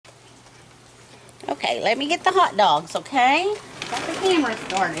Okay, let me get the hot dogs, okay? Got the camera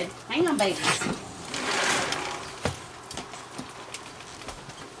started. Hang on, babies.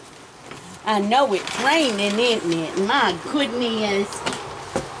 I know it's raining, isn't it? My goodness.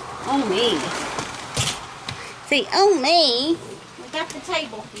 Oh, me. See, oh, me. We got the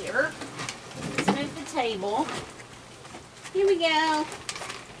table here. Let's move the table. Here we go.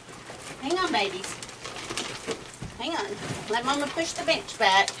 Hang on, babies. Hang on. Let Mama push the bench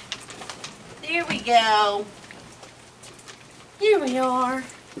back. There we go. Here we are.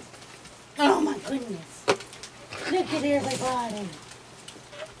 Oh my goodness. Look at everybody.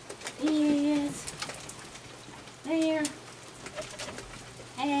 Yes. There.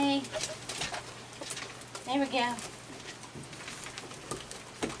 Hey. There we go.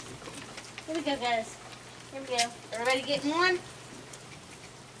 Here we go, guys. Here we go. Everybody getting one?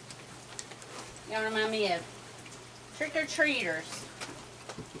 Y'all remind me of trick-or-treaters.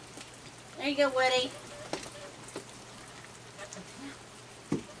 There you go, Woody.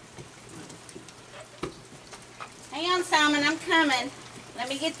 Hang on, Simon, I'm coming. Let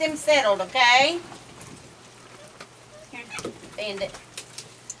me get them settled, okay? Here, Bandit.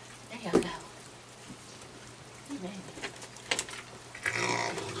 There you go. Here, baby.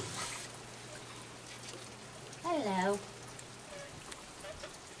 Hello.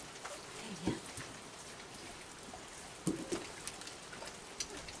 There you go.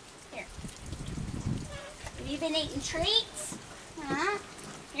 Here. Have you been eating treats? Huh?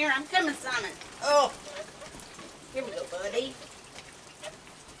 Here, I'm coming, Simon. Oh. Here we go, buddy.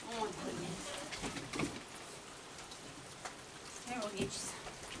 Oh my goodness. Here, we'll get you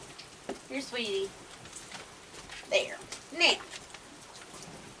some. Here, sweetie. There. Now.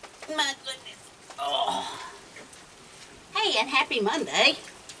 My goodness. Oh. Hey, and happy Monday,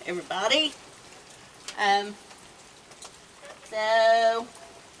 everybody. So,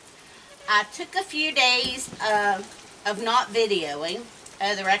 I took a few days of not videoing.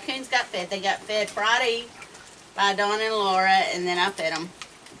 The raccoons got fed. They got fed Friday by Dawn and Laura, and then I fed them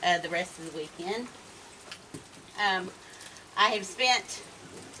the rest of the weekend. I have spent,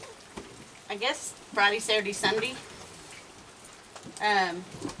 I guess, Friday, Saturday, Sunday at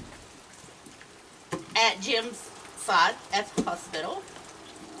Jim's side at the hospital.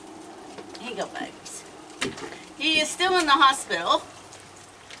 Here you go, babies. He is still in the hospital.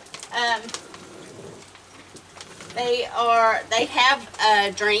 They have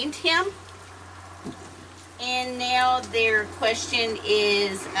drained him. And now their question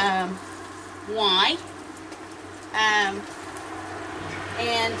is, why? And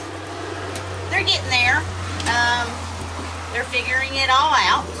they're getting there. They're figuring it all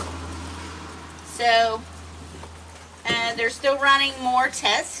out. So, they're still running more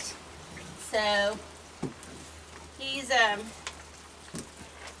tests. So, he's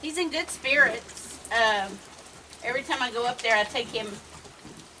in good spirits. Every time I go up there, I take him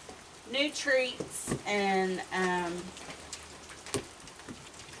new treats and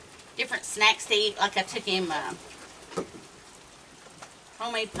different snacks to eat. Like I took him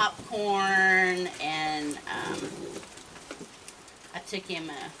homemade popcorn, and I took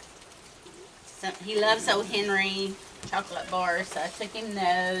him he loves O. Henry chocolate bars, so I took him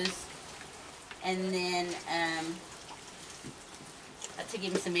those. And then I took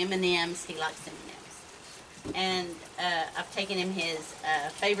him some M&Ms. He likes M&Ms. And I've taken him his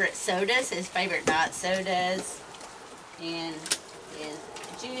favorite sodas, his favorite diet sodas, and his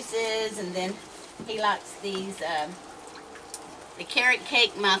juices. And then he likes these, the carrot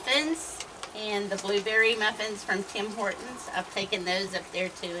cake muffins and the blueberry muffins from Tim Hortons. I've taken those up there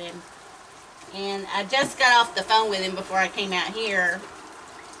to him. And I just got off the phone with him before I came out here.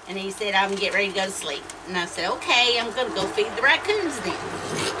 And he said, I'm getting ready to go to sleep. And I said, okay, I'm going to go feed the raccoons then.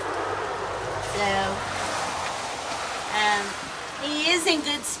 So, he is in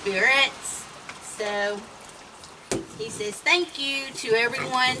good spirits. So, he says thank you to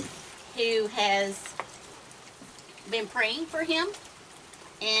everyone who has been praying for him.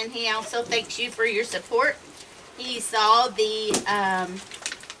 And he also thanks you for your support. He saw the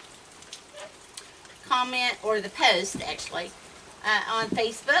comment, or the post actually, on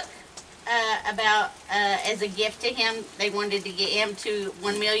Facebook about as a gift to him, they wanted to get him to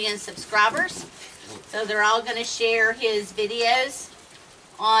 1 million subscribers. So they're all going to share his videos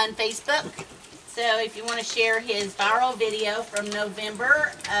on Facebook. So if you want to share his viral video from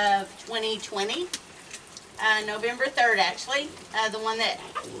November of 2020, November 3rd actually, the one that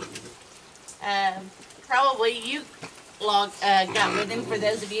probably you got with him, for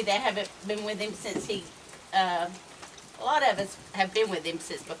those of you that haven't been with him since he, a lot of us have been with him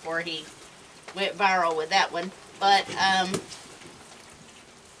since before he went viral with that one. But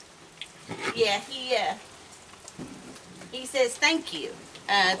Yeah, he says thank you.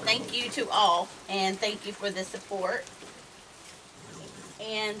 Thank you to all, and thank you for the support.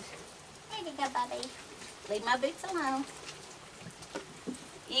 And there you go, buddy. Leave my boots alone.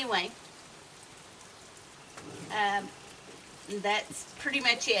 Anyway, that's pretty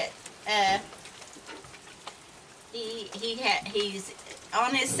much it. He's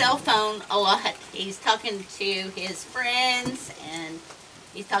on his cell phone a lot. He's talking to his friends, and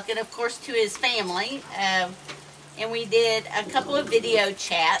he's talking, of course, to his family. And we did a couple of video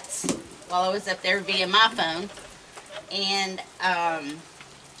chats while I was up there via my phone. And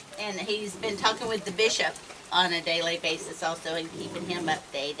he's been talking with the bishop on a daily basis also, and keeping him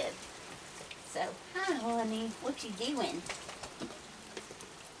updated. So, hi, honey. What you doing?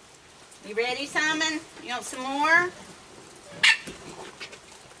 You ready, Simon? You want some more?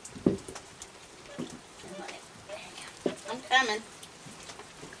 I'm coming.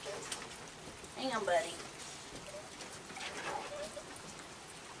 Hang on, buddy.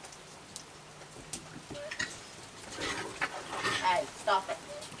 Hey, stop it.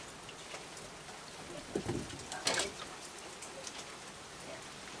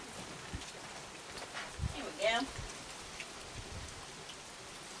 Here we go.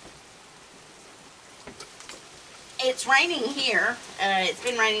 It's raining here. It's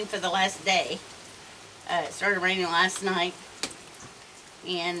been raining for the last day. It started raining last night,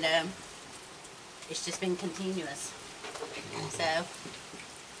 and it's just been continuous. So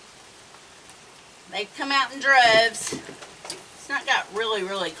they've come out in droves. It's not got really,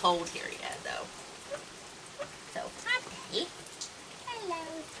 really cold here yet, though. So, hi, Daddy. Hello.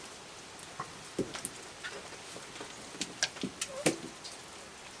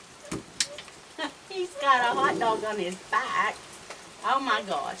 He's got a hot dog on his back. Oh my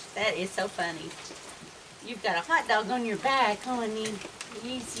gosh, that is so funny. You've got a hot dog on your back, honey.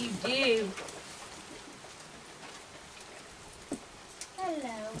 Yes, you do.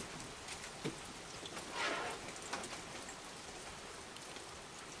 Hello.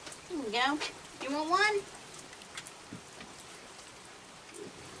 Here we go. You want one?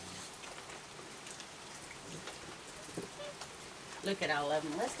 Look at all of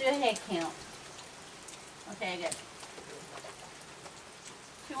them. Let's do a head count. Okay, I got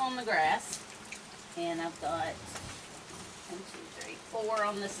 2 on the grass. And I've got 1, 2, 3, 4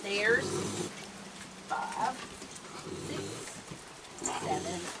 on the stairs. 5, 6,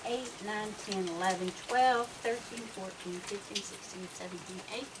 7, 8, 9, 10, 11, 12, 13, 14, 15, 16, 17,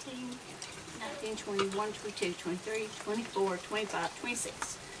 18, 19, 21, 22, 23, 24, 25,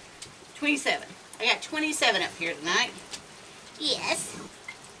 26, 27. I got 27 up here tonight. Yes,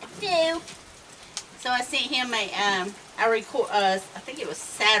 I do. So I sent him I think it was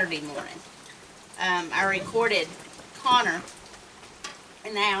Saturday morning. I recorded Connor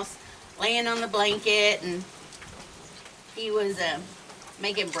in the house laying on the blanket, and he was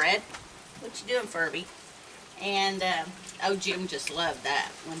making bread. What you doing, Furby? And oh, Jim just loved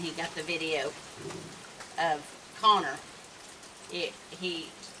that when he got the video of Connor. He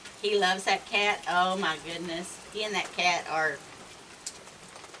loves that cat. Oh my goodness, he and that cat are.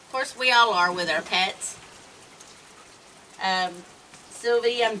 Of course, we all are with our pets.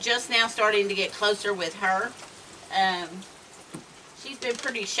 Sylvie, I'm just now starting to get closer with her. She's been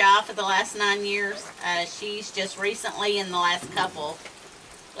pretty shy for the last 9 years. She's just recently, in the last couple,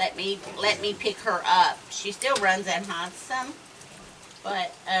 let me pick her up. She still runs and hides some,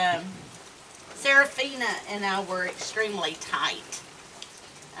 but Serafina and I were extremely tight,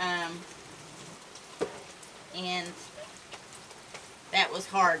 and that was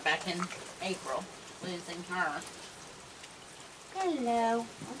hard back in April, losing her. Hello.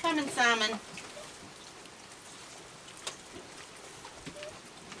 I'm coming, Simon.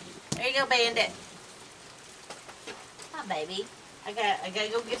 There you go, Bandit. Hi, baby. I gotta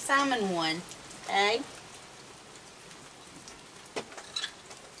go give Simon one. Okay?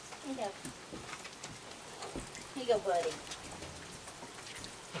 Here you go. Here you go, buddy.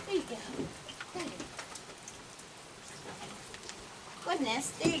 There you go. There you go. Goodness,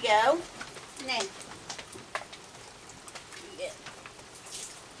 there you go. Now,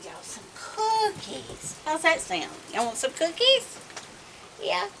 y'all some cookies. How's that sound? Y'all want some cookies?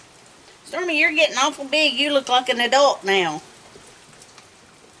 Yeah. Stormy, you're getting awful big. You look like an adult now.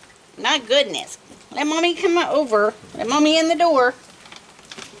 My goodness. Let Mommy come over. Let Mommy in the door.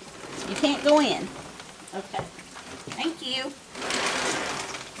 You can't go in. Okay. Thank you.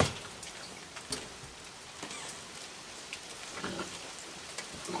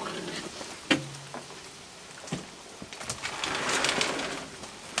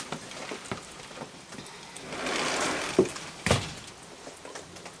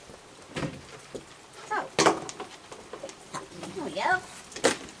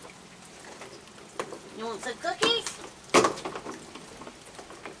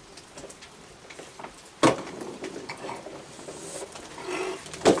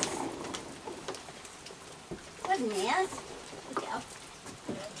 goodness. Here we go.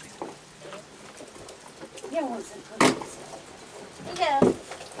 You want some cookies? Here you go.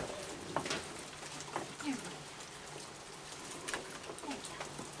 Here we go.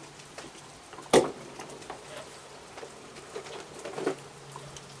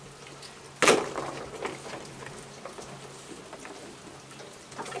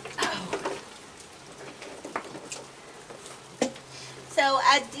 There you go. Oh. So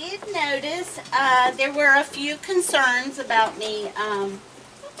I did notice there were a few concerns about me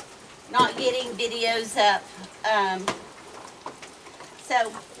not getting videos up.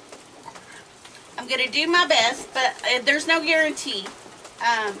 So I'm going to do my best, but there's no guarantee.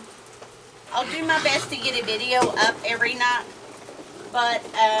 I'll do my best to get a video up every night, but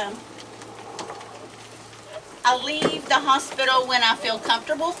I'll leave the hospital when I feel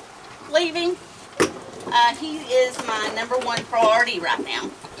comfortable leaving. He is my #1 priority right now.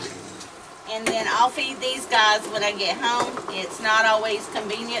 And then I'll feed these guys when I get home. It's not always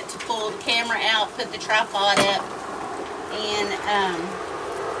convenient to pull the camera out, put the tripod up, and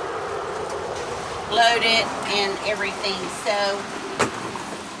load it and everything. So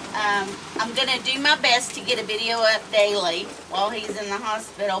I'm going to do my best to get a video up daily while he's in the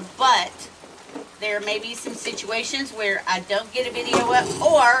hospital, but there may be some situations where I don't get a video up,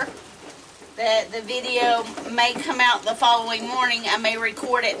 or that the video may come out the following morning. I may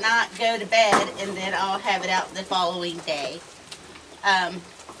record at night, go to bed, and then I'll have it out the following day.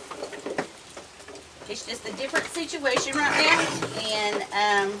 It's just a different situation right now, and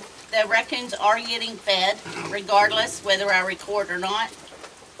the raccoons are getting fed regardless whether I record or not.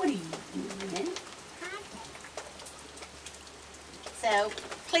 What are you doing? So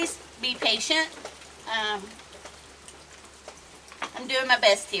please be patient. I'm doing my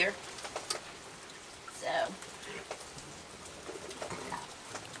best here. So,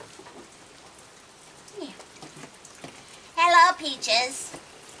 yeah. Hello, Peaches.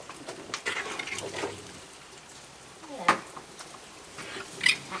 Hello.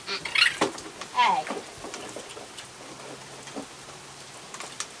 Hey.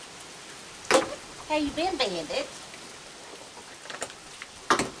 How you been, Bandit?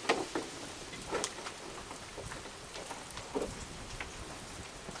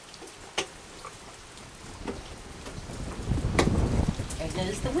 There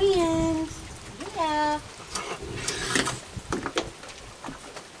goes the wind. Yeah.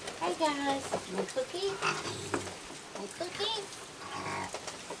 Hey guys, you want a cookie? Want a cookie?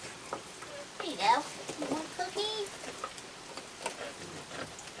 There you go. You want a cookie?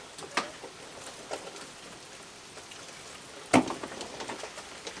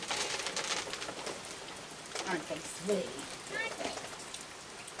 Aren't they sweet? Aren't they?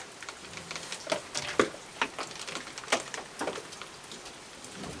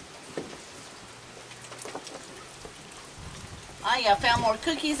 Oh, y'all found more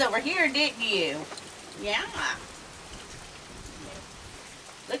cookies over here, didn't you? Yeah.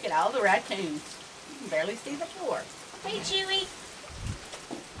 Look at all the raccoons. You can barely see the floor. Hey, Chewy.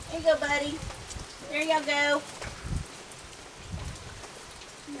 There you go, buddy. There y'all go.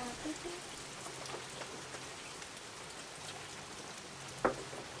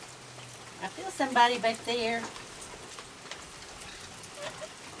 I feel somebody back there.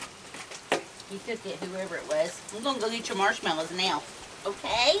 You took it, whoever it was. I'm going to go get your marshmallows now.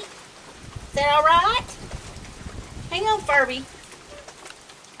 Okay? Is that all right? Hang on, Furby.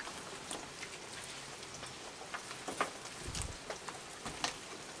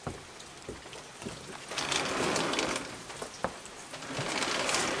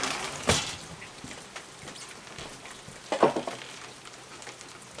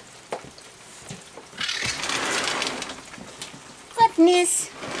 Goodness.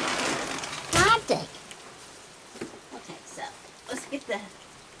 Okay, so let's get the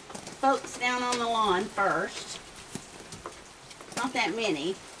folks down on the lawn first. Not that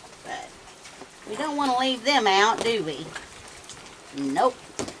many, but we don't want to leave them out, do we? Nope.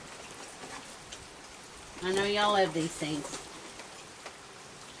 I know y'all love these things.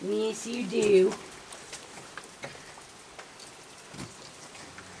 Yes, you do.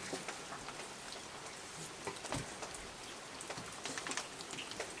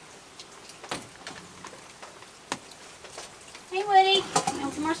 Hey, Woody, you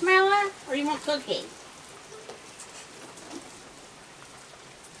want some marshmallow or you want cookies?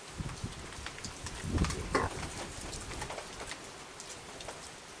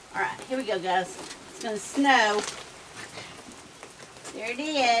 Alright, here we go, guys. It's going to snow. There it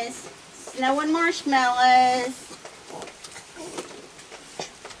is. Snow and marshmallows.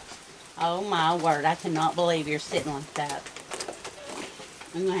 Oh my word, I cannot believe you're sitting like that.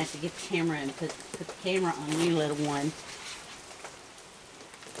 I'm going to have to get the camera and put the camera on you, little one.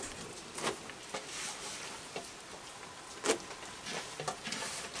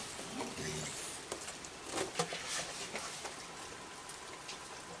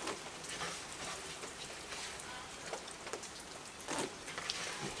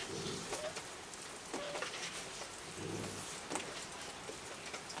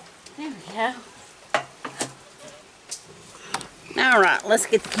 There we go. Alright, let's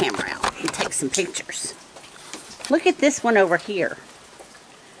get the camera out and take some pictures. Look at this one over here.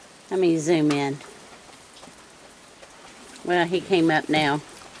 Let me zoom in. Well, he came up now.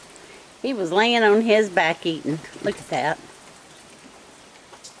 He was laying on his back eating. Look at that.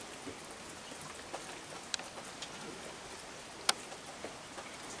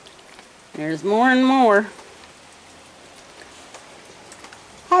 There's more and more.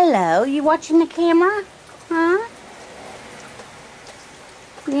 Hello, you watching the camera? Huh?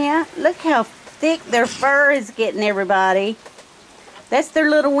 Yeah, look how thick their fur is getting, everybody. That's their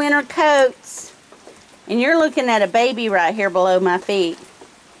little winter coats. And you're looking at a baby right here below my feet.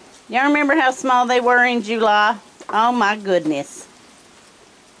 Y'all remember how small they were in July? Oh my goodness.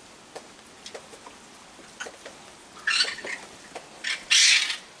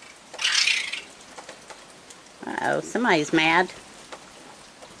 Uh-oh, somebody's mad.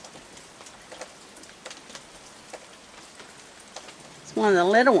 It's one of the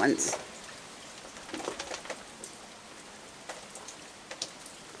little ones.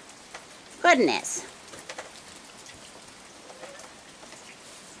 Goodness.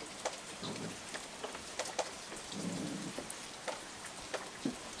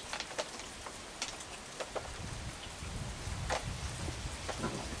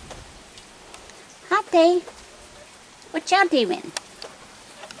 Hi, Dave. What y'all doing?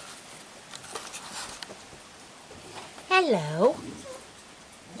 Hello.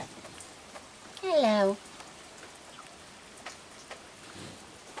 Hello.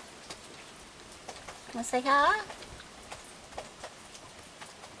 Want to say hi?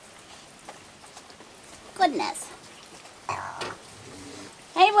 Goodness.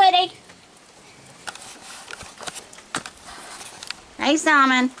 Hey, Woody. Hey,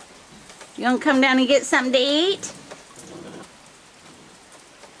 Simon. You gonna come down and get something to eat?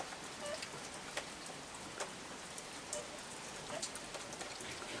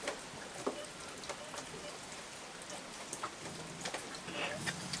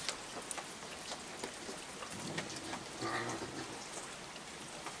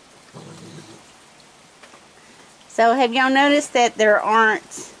 So have y'all noticed that there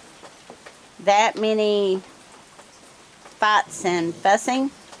aren't that many fights and fussing?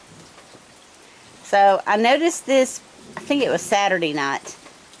 So I noticed this, I think it was Saturday night,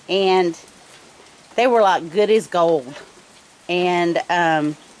 and they were like good as gold. And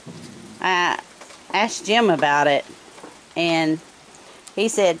I asked Jim about it, and he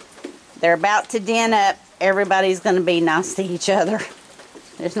said they're about to den up. Everybody's going to be nice to each other.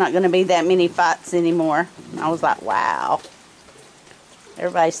 There's not going to be that many fights anymore. I was like, wow.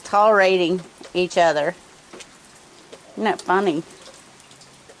 Everybody's tolerating each other. Isn't that funny?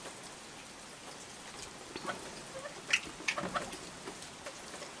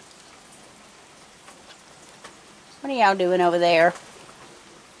 What are y'all doing over there?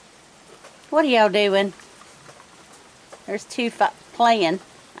 What are y'all doing? There's two playing.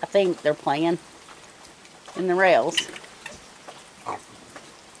 I think they're playing in the rails.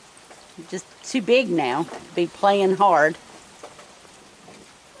 Just too big now to be playing hard.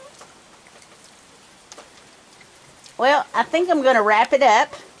 Well, I think I'm going to wrap it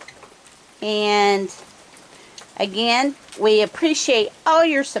up. And again, we appreciate all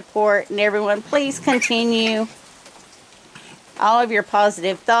your support, and everyone, please continue all of your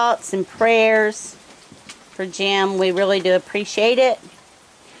positive thoughts and prayers for Jim. We really do appreciate it.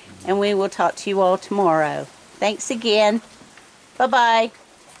 And we will talk to you all tomorrow. Thanks again. Bye-bye.